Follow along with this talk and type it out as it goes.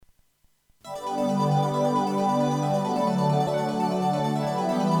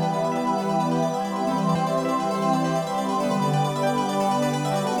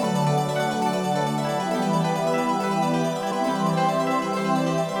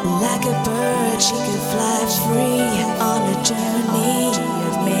Like a bird, she could fly free on a journey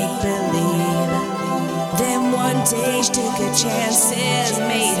of make-believe. Then one day she took her chances,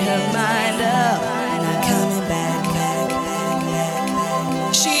 made her mind up, not coming back.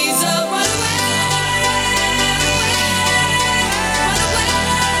 She's a runaway.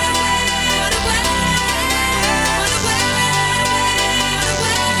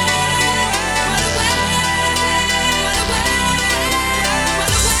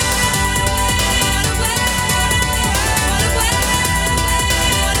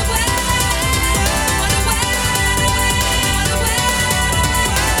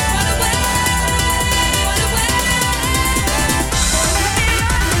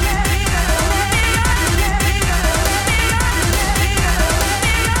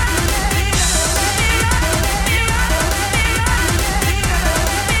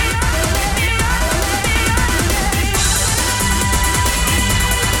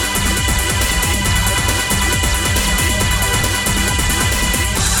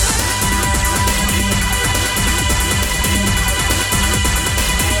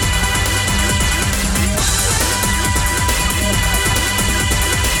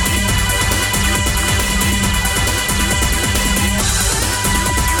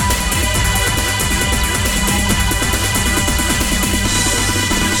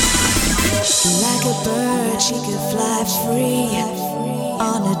 She could fly free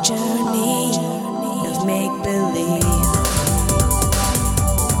on a journey of make-believe.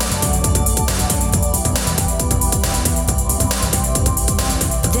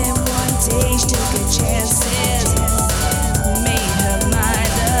 Then one day she took her chances, made her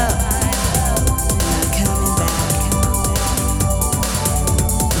mind up, not coming back,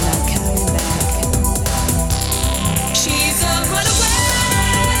 not coming back. She's a runaway.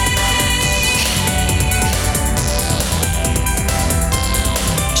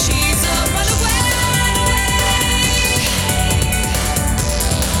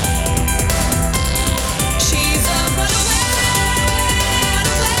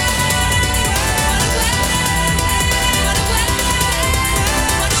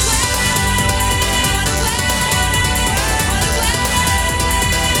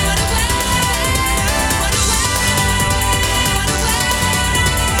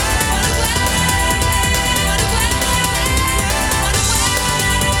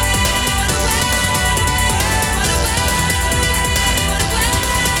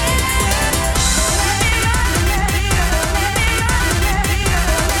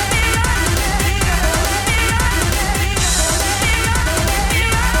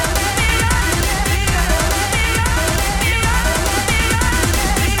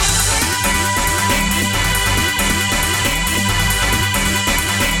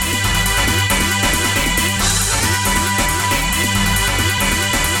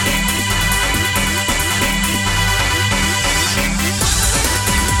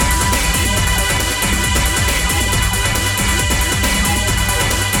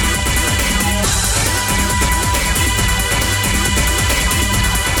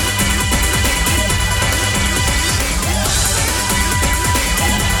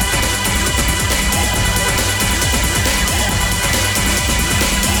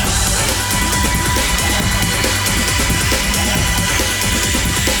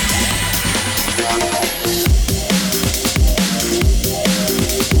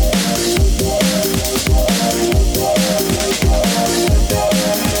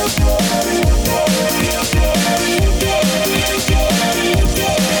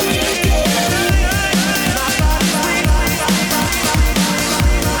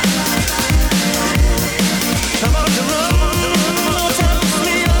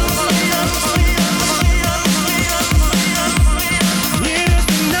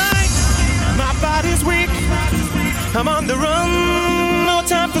 I'm on the run, no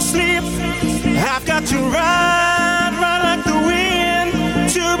time for sleep. I've got to ride, ride like the wind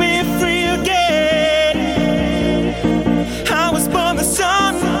to be free again. I was born the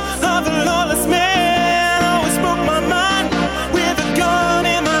son of a lawless man. I always spoke my mind with a gun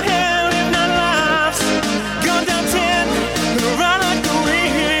in my hand. Live my lives, gun down 10, and ride like the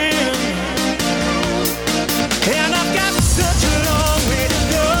wind. And I've got such a long way to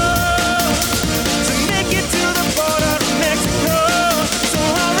go to make it to the border of Mexico. So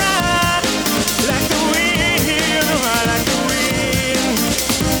I ride like the wind.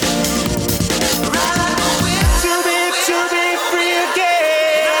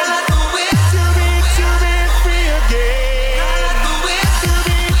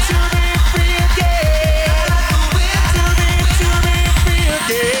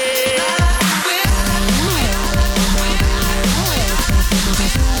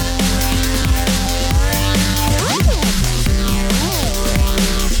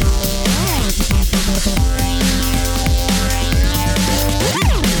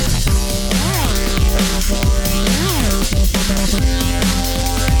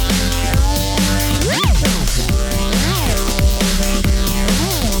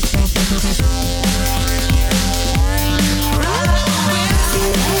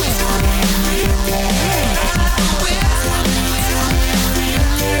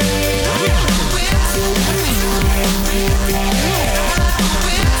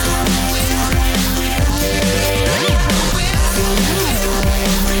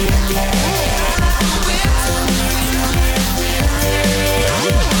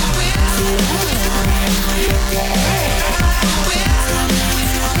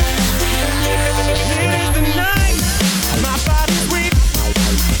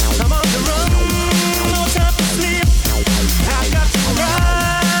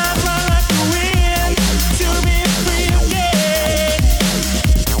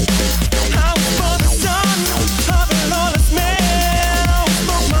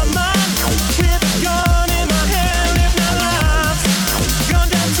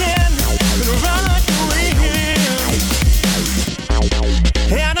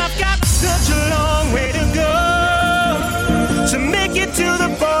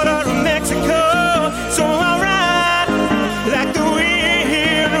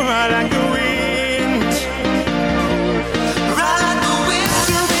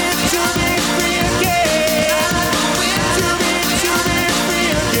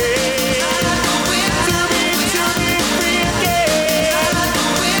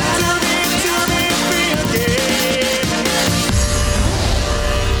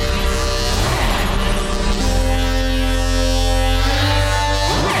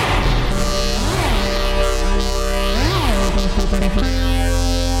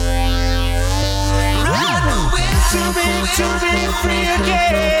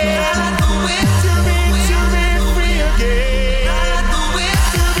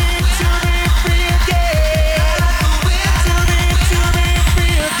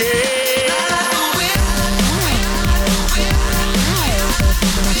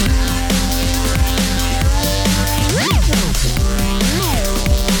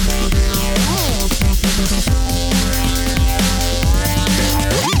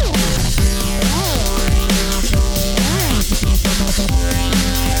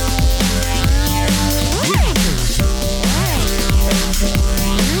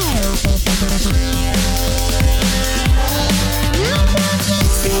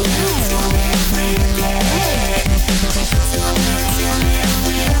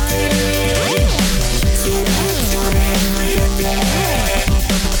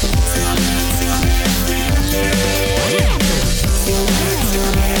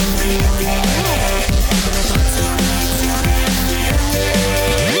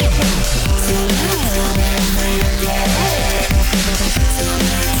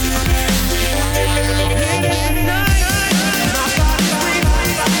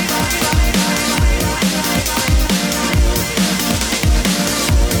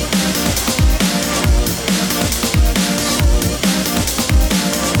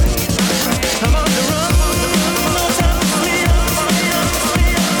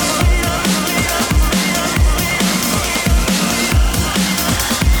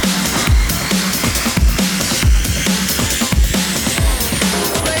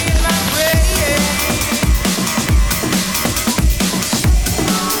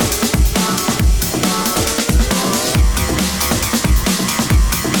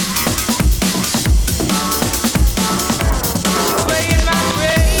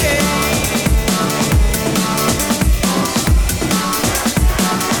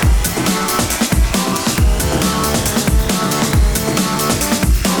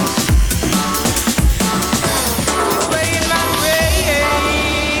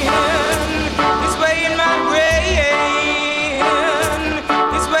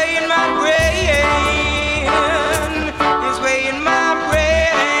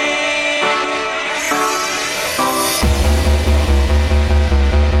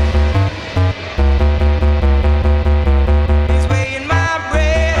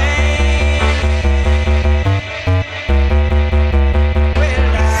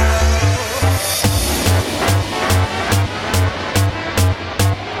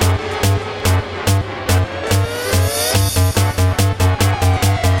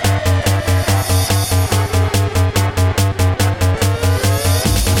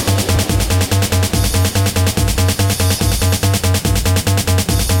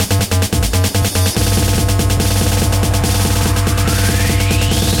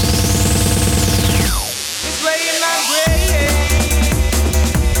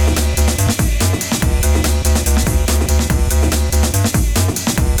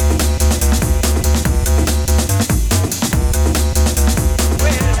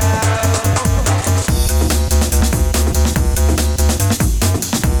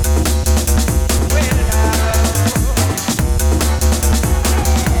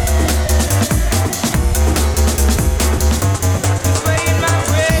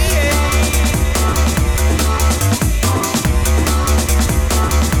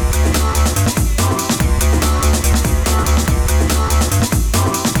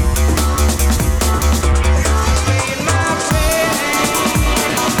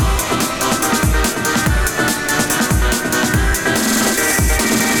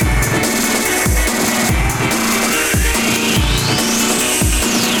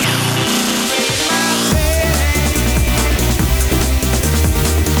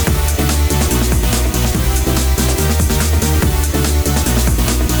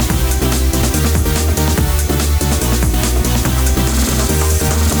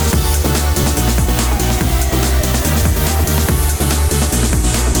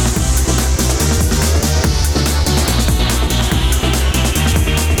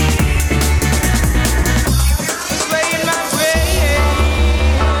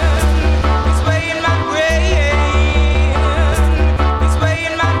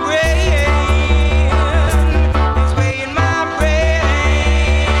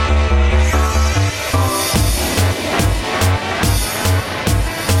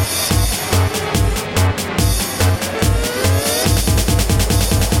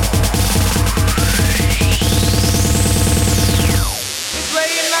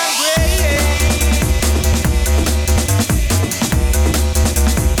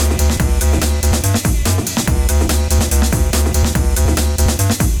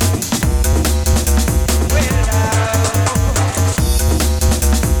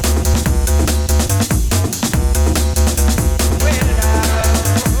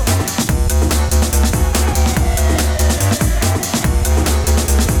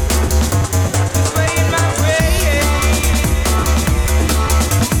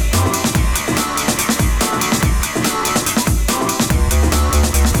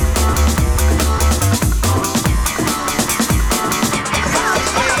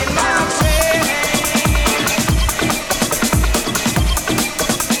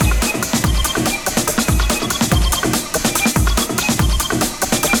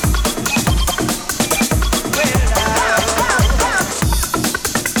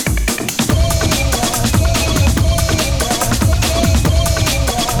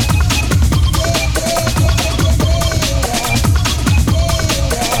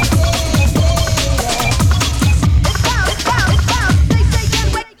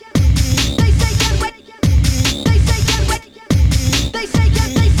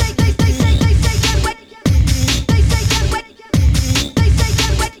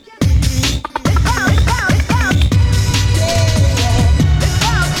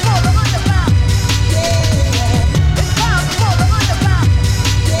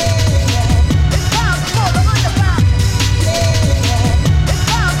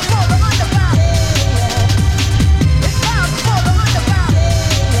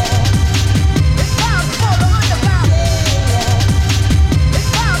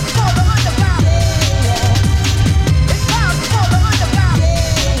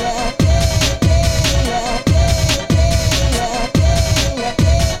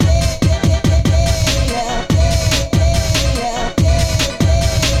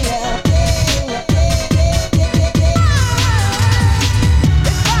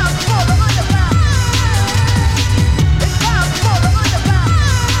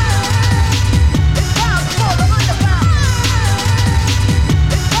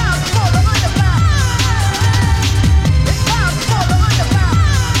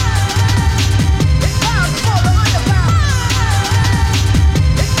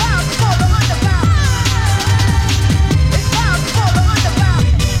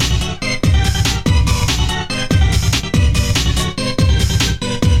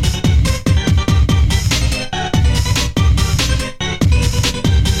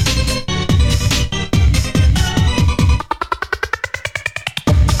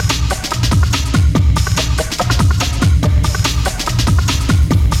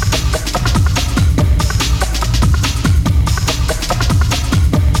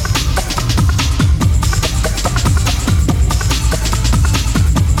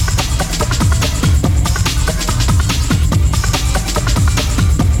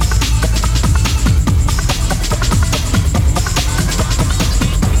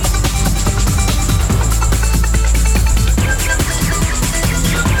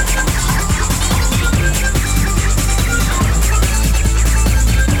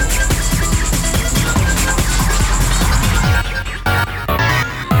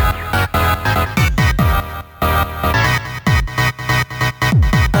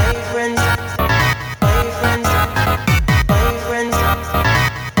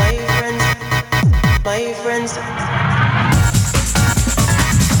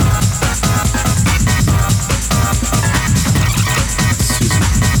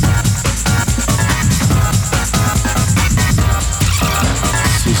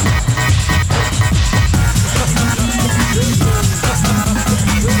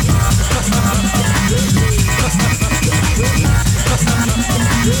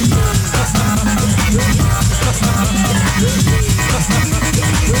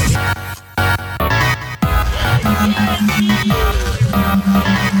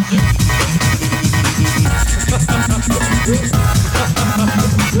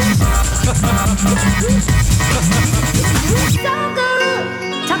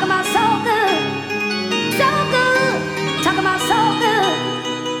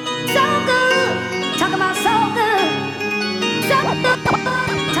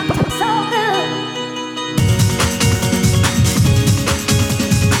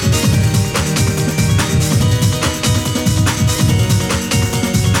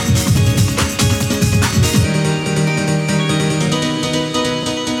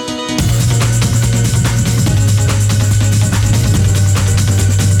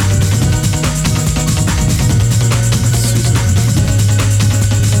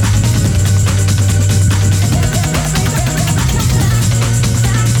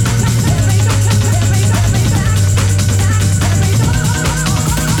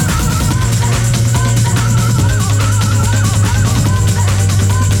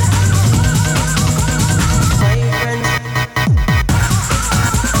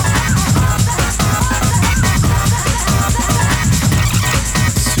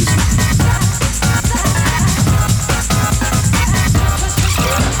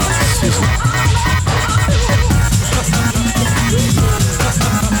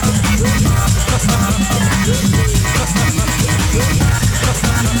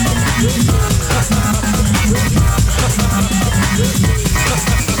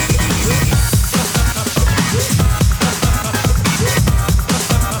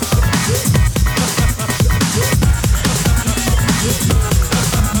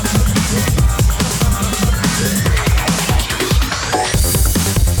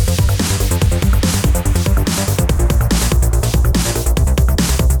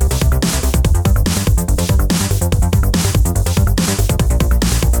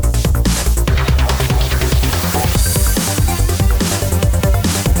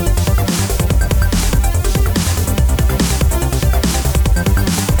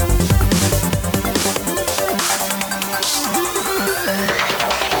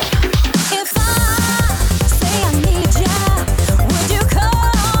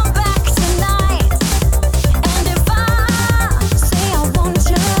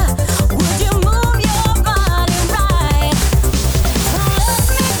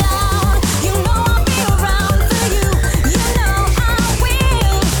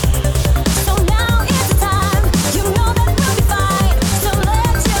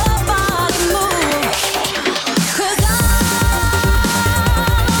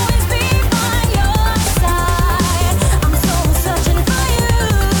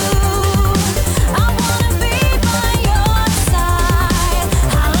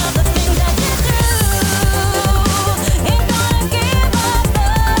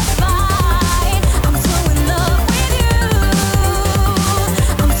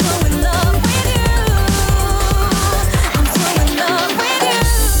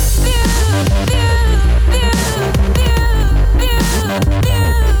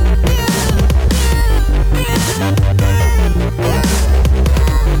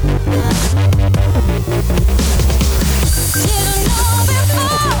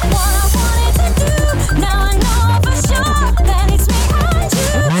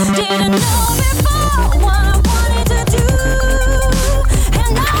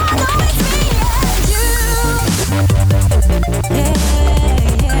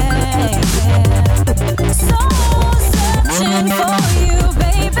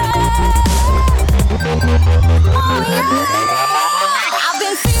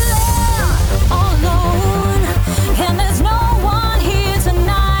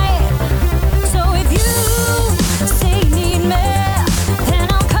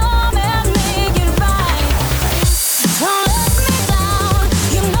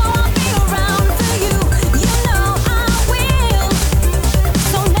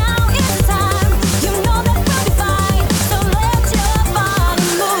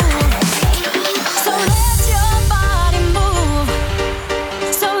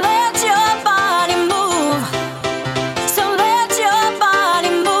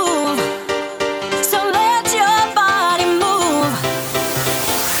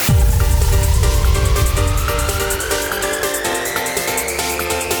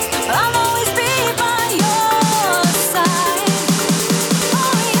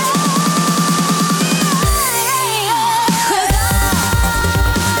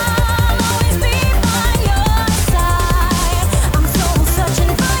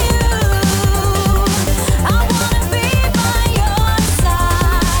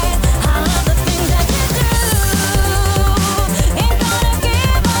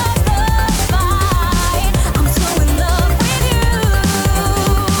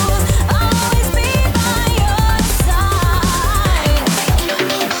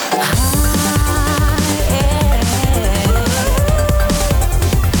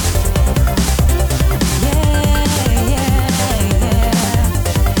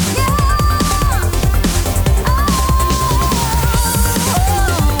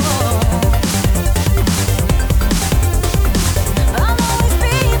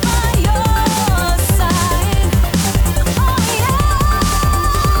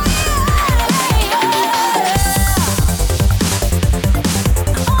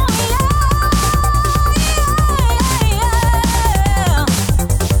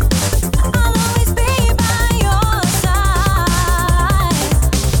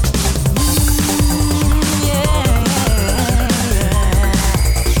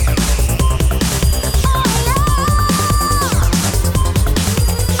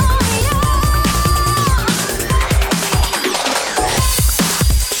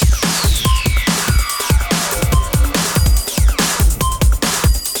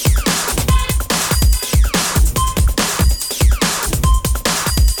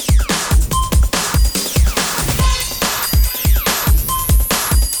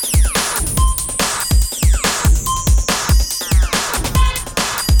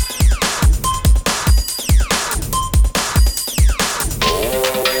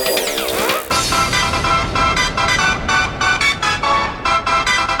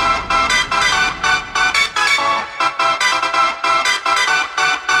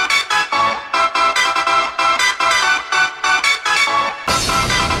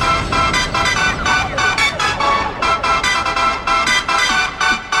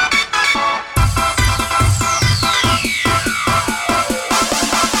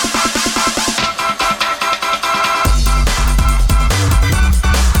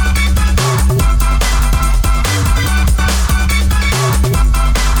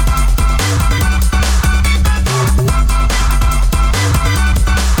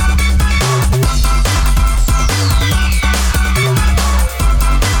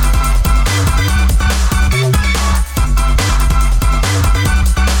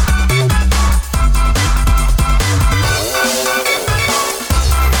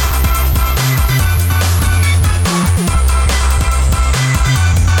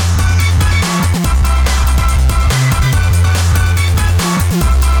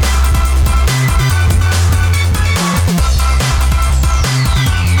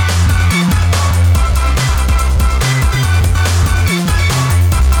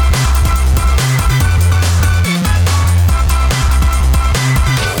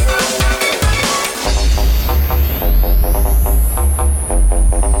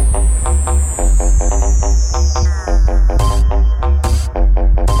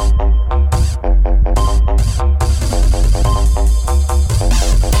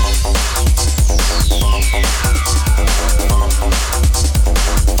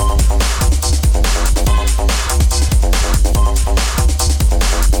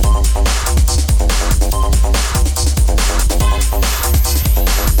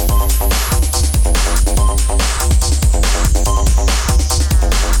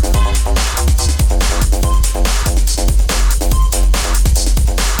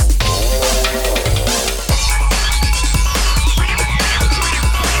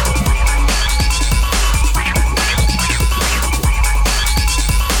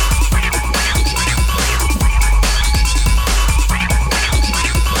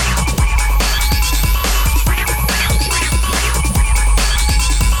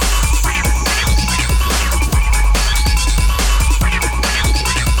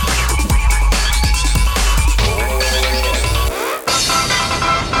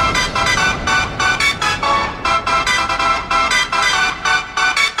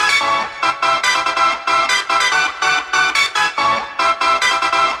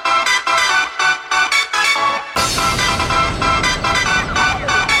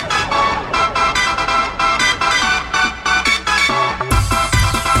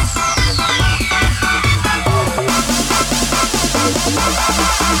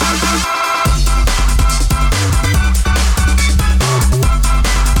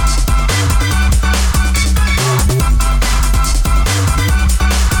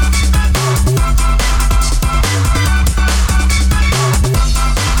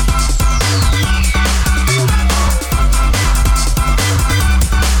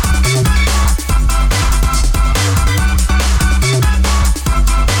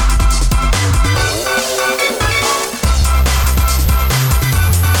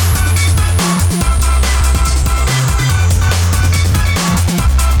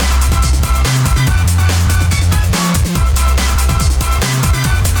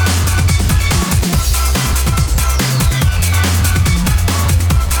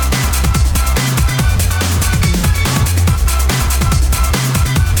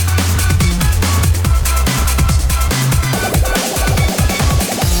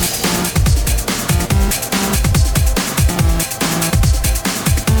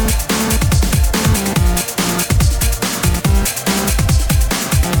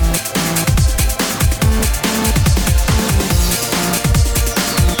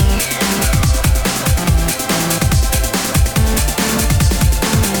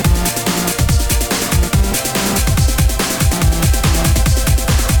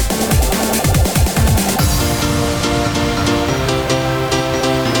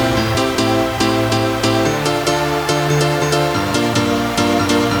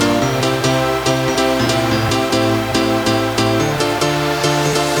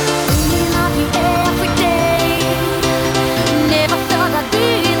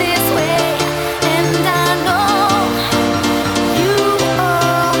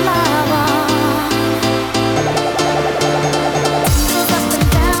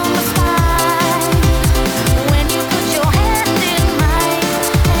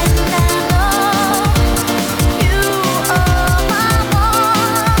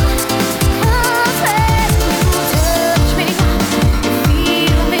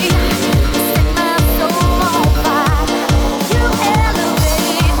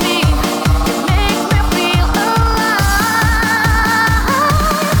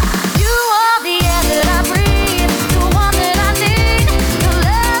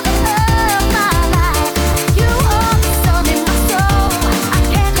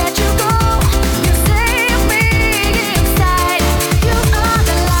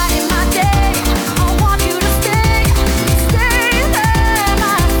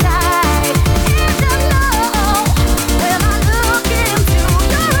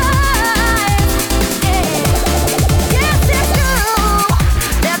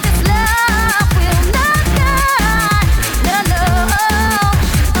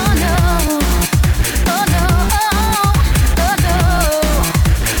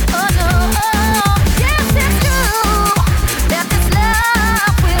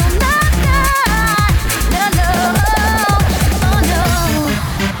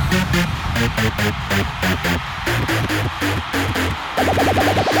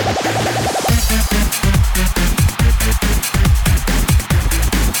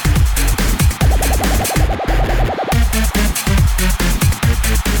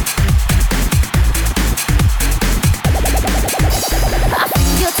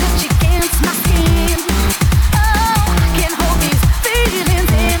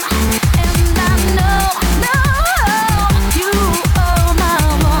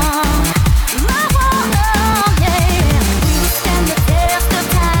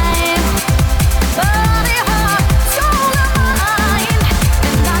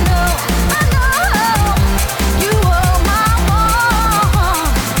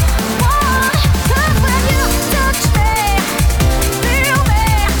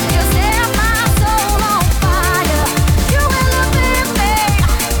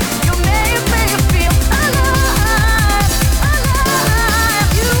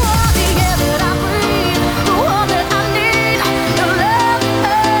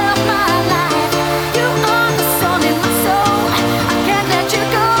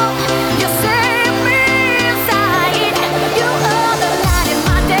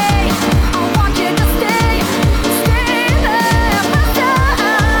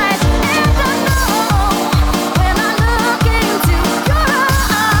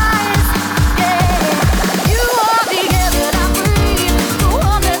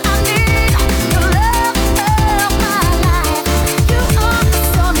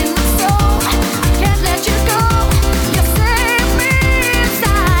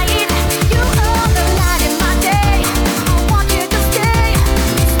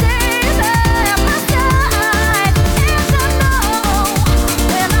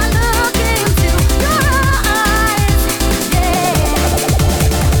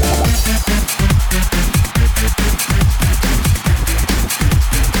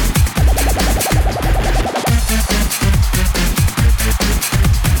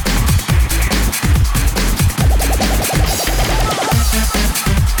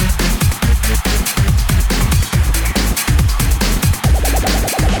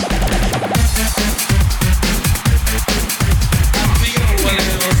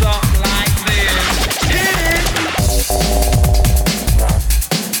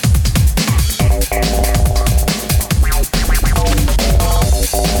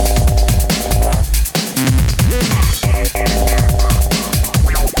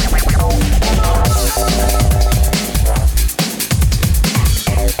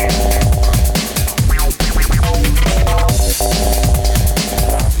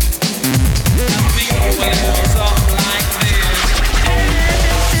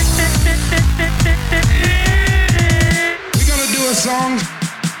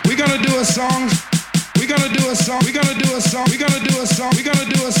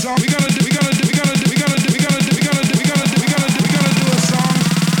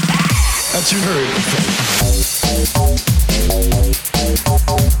 what you heard.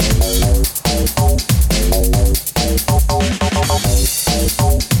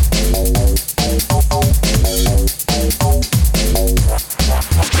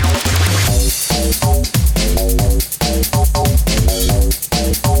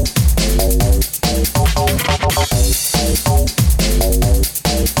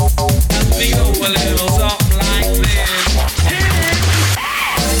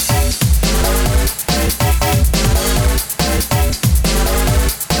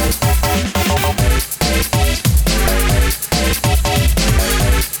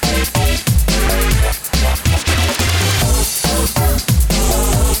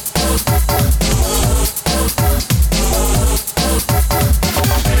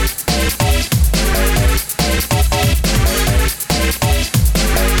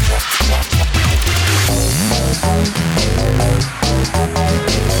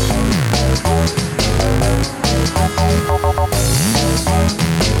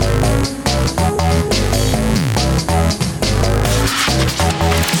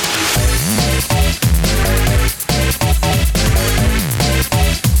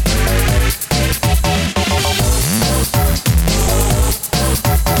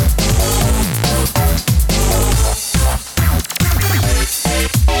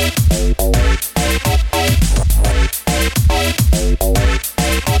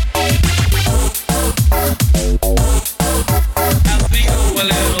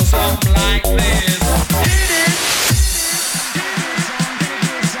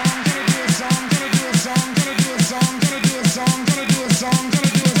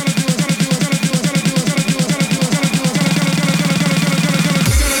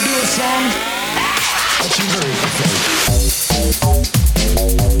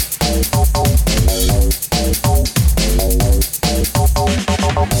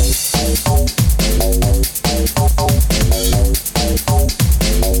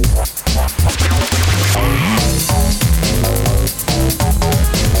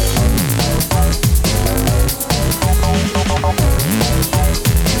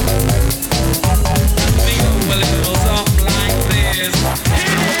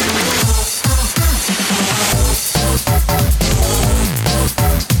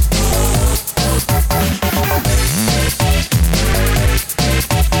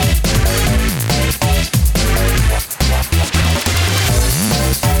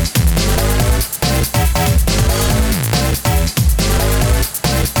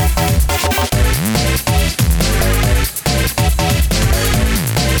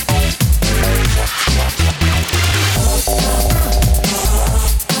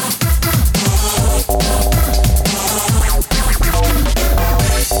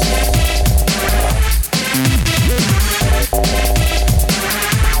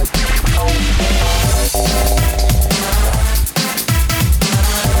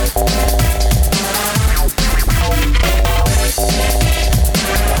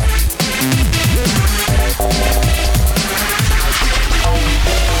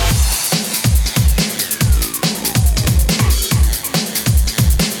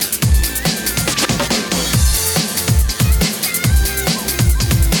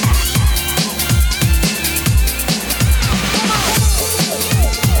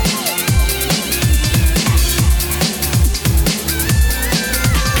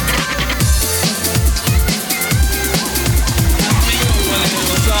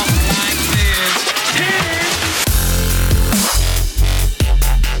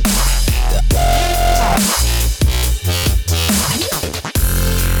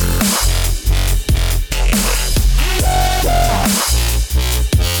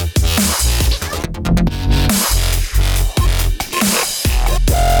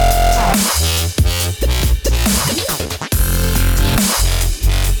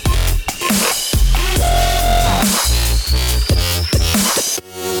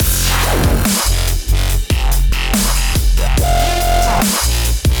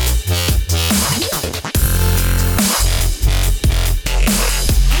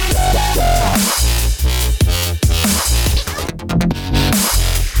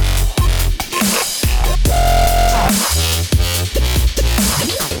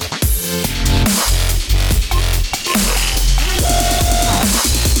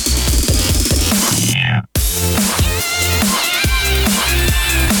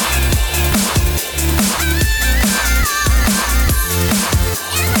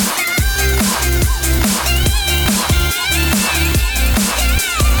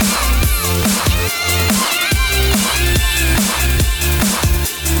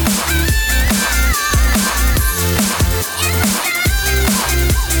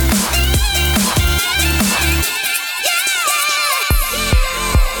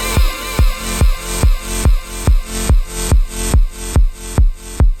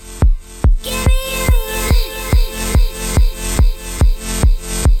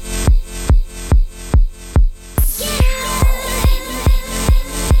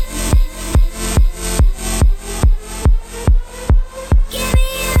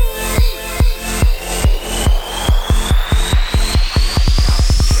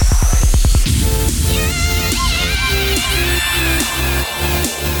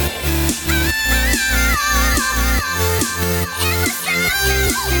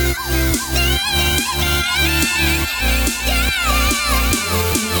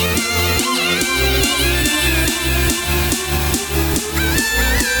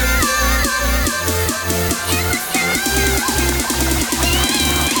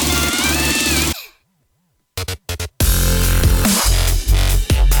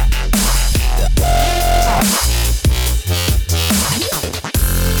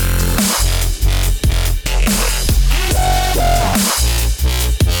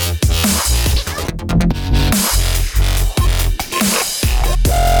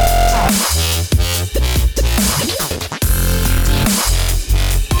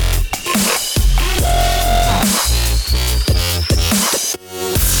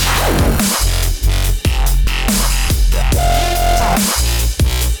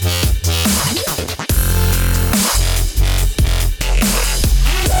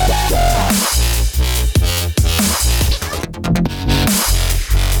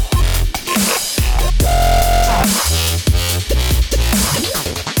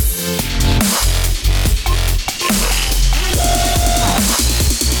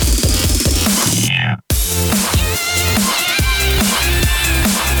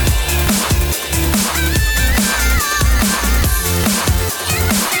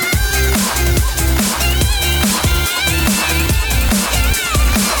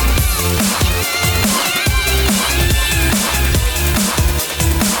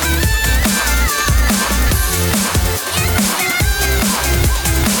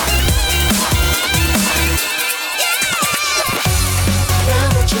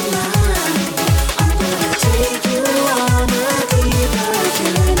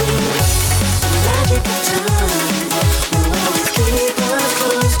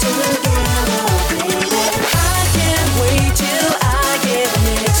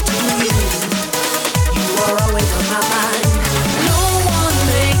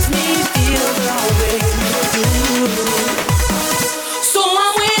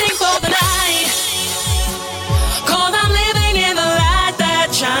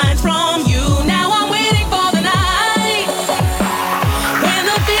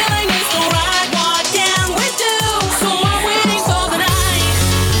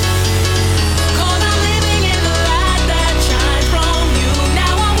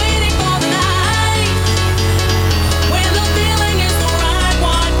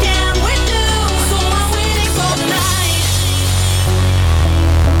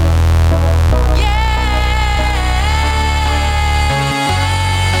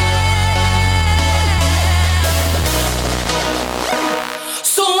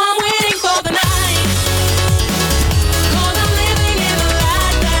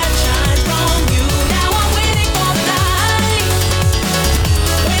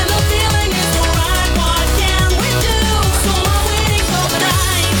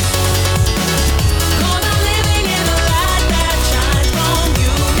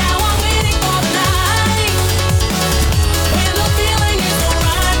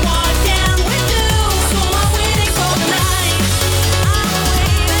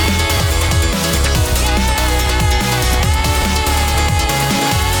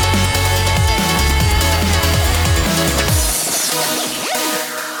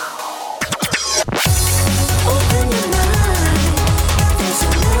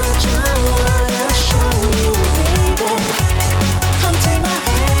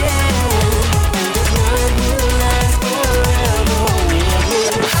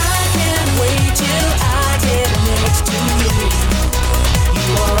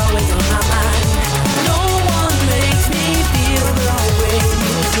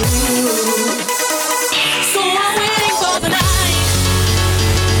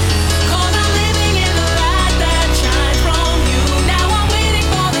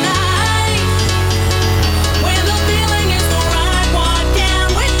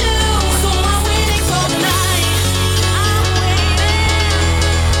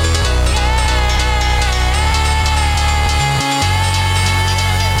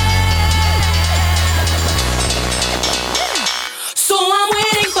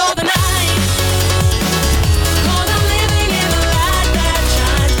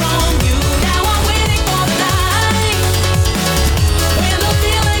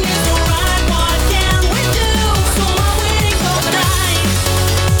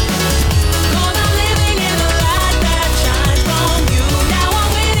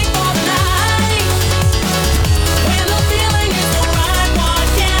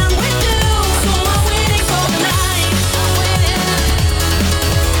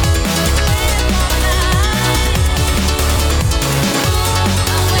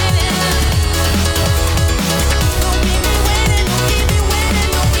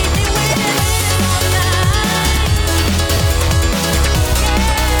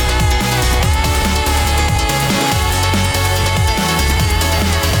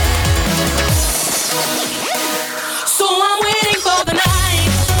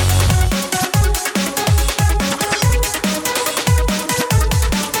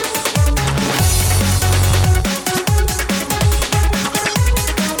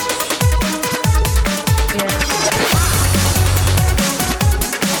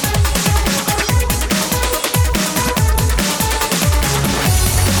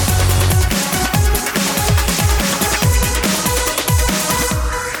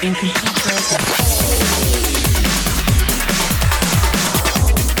 Incomplete darkness.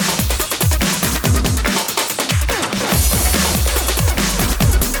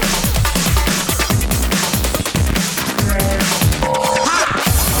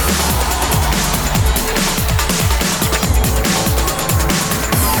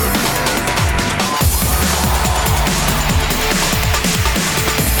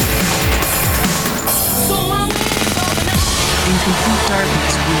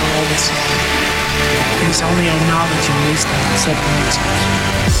 It is only our knowledge and wisdom that separates us.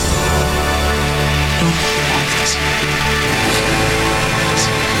 Don't let your eyes deceive you.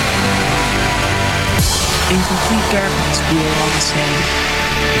 In complete darkness, we are all the same.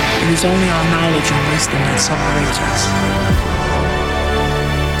 It is only our knowledge and wisdom that separates us.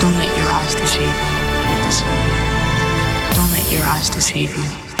 Don't let your eyes deceive you. Don't let your eyes deceive you.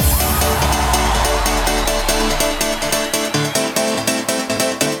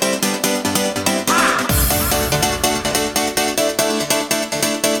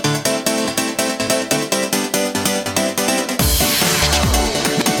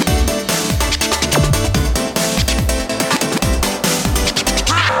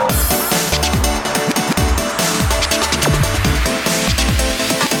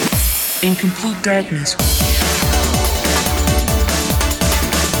 In complete darkness.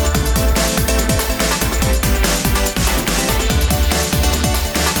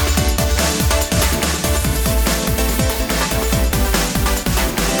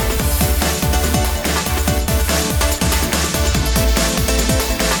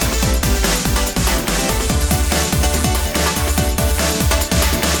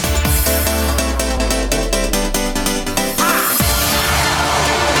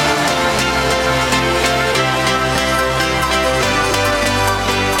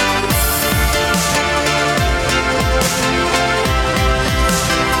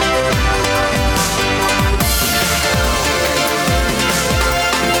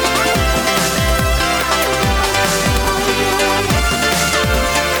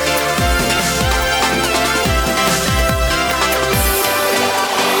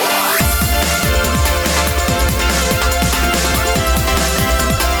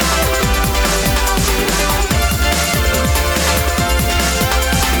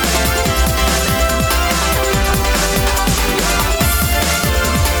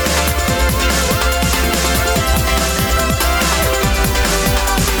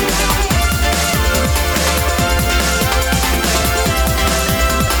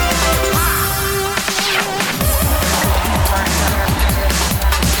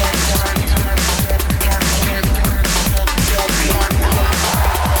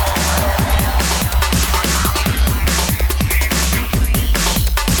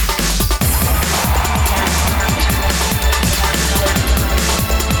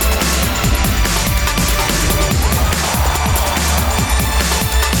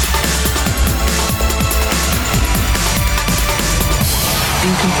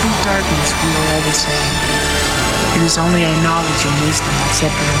 It is only our knowledge and wisdom that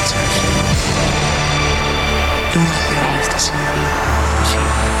separates us. Don't let your eyes deceive you.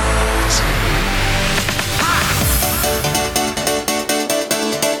 Deceive you.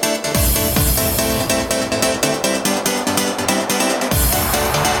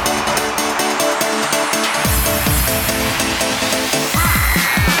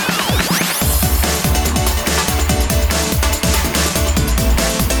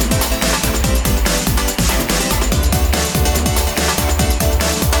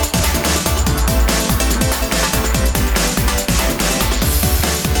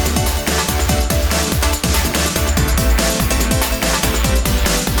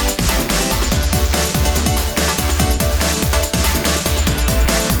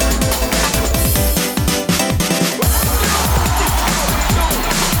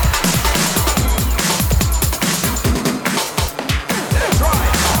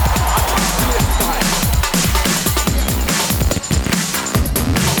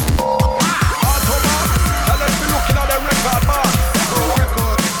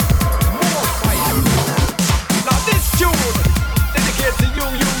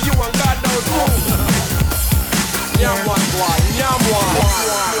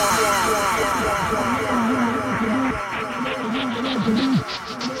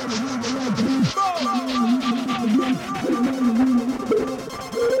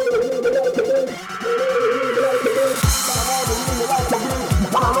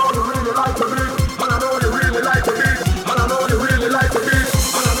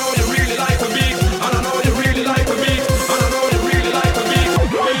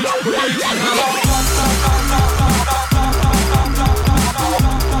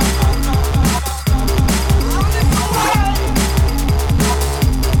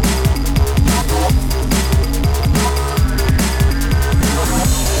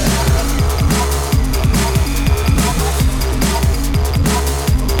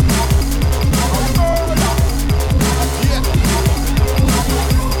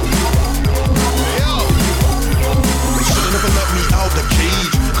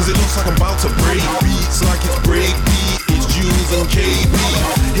 to break beats like it's break beat. It's Jewlz and KB.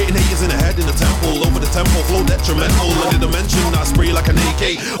 Hitting haters in the head in the temple. Over the tempo, flow detrimental. In the dimension, I spray like an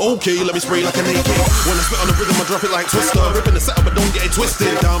AK. Okay, let me spray like an AK. When I spit on the rhythm, I drop it like Twister. Ripping the setup, but don't get it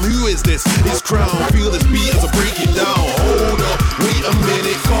twisted. Damn, who is this? It's Crown. Feel this beat as I break it down. Hold up, wait a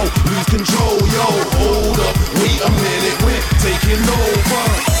minute, go. Lose control, yo. Hold up, wait a minute, we're taking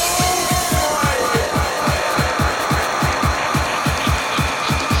over.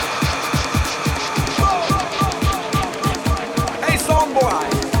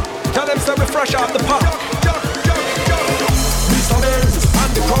 Tell them say we fresh off the pot. Mr. Benz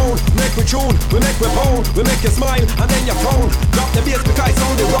and the Krone, make we tune, we make we pound, we make you smile and then you frown. Drop the bass because it's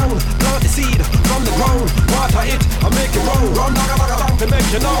on the round. Plant the seed from the ground, water it and make it round. Run dagga dagga dagga to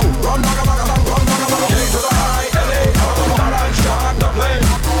make you know. Run dagga dagga dagga, run dagga dagga. K to the high, LA, Autobots, start the plane.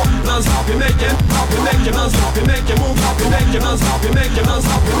 Non-stop you make it, stop you make it, non-stop you make it move, stop you make it, non-stop you make it,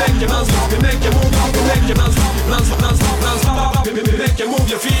 non-stop you make it, non-stop you make it move, stop you make it, non-stop, non-stop, non-stop, non-stop, make you move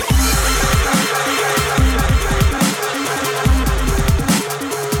your feet.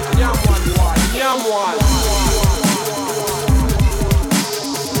 Yam one.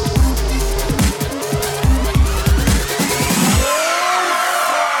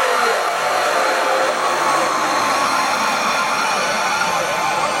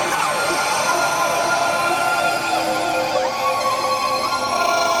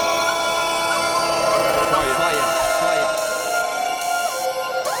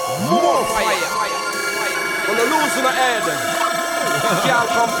 More fire. On the loose in the head. Can't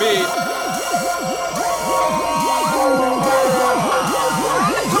compete.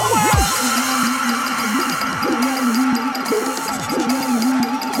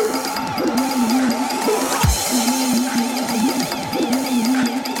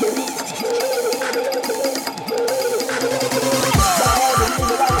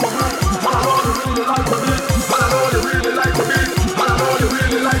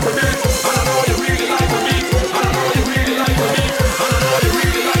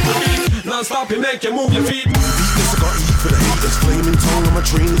 Stop you, make you move your feet. Beatness, I got heat for the haters. Flaming tongue on my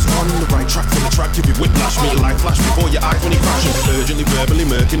train is on the right track for the track. Give you whiplash, make your life flash before your eyes when he crashes. Urgently, verbally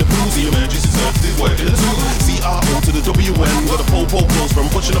murking the blues. The emergency services working the two. CRO to the WN. Got a pole close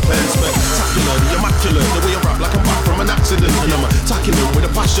from pushing a pen. Spectacular, the immaculate. The way I rap like I'm back from an accident. And I'm attacking them with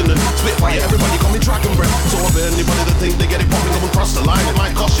a passion and spit fire. Everybody call me dragon breath. So I burn anybody that think they get it popping. Come and cross the line, it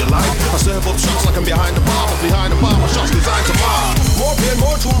might cost your life. I serve up shots like I'm behind the bar. But behind the bar, my shots designed to bar. More pain,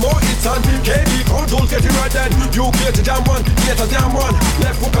 more tune, more hits and KB control, get it right then. You get to jam one, get a jam one.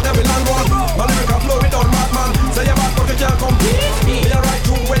 Left hook on every land one. My lyric flow it on madman. Say your bad but you can't compete. Be a right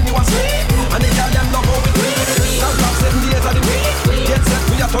tune when you asleep. And the girl them love how we treat. Now drop 7 days of the week. Get set,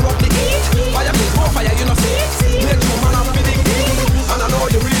 we have to rock the heat. Fire blaze, more fire, you know see. Make you man up with the beat. And I know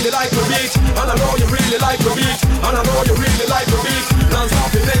you really like the beat. And I know you really like the beat. And I know you really like the beat.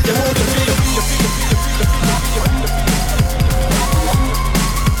 Non-stop it, make you move your feet.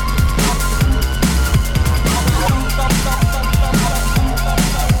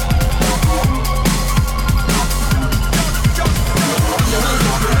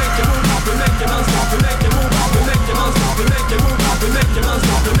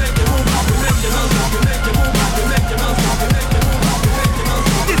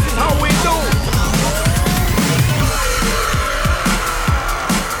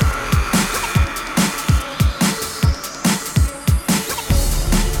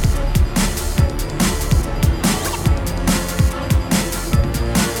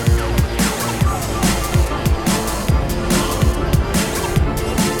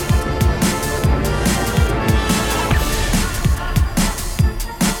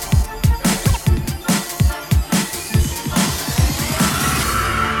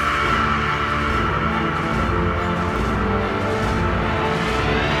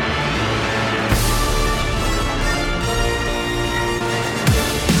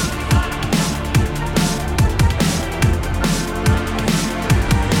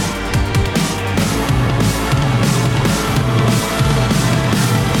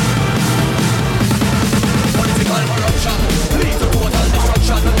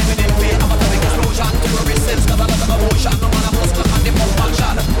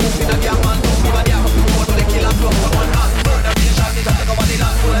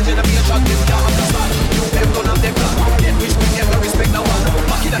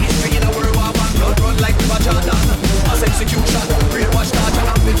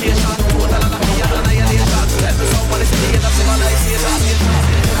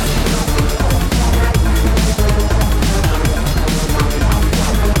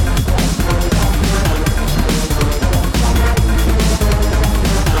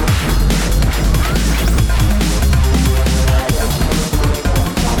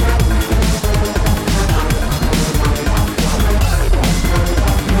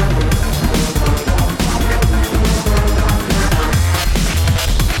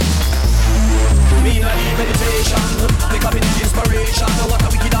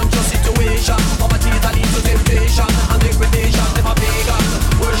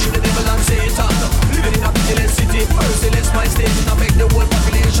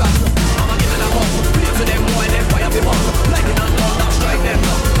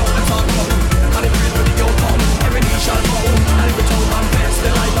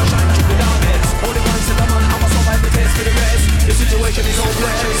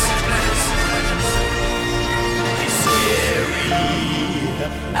 situation is hopeless.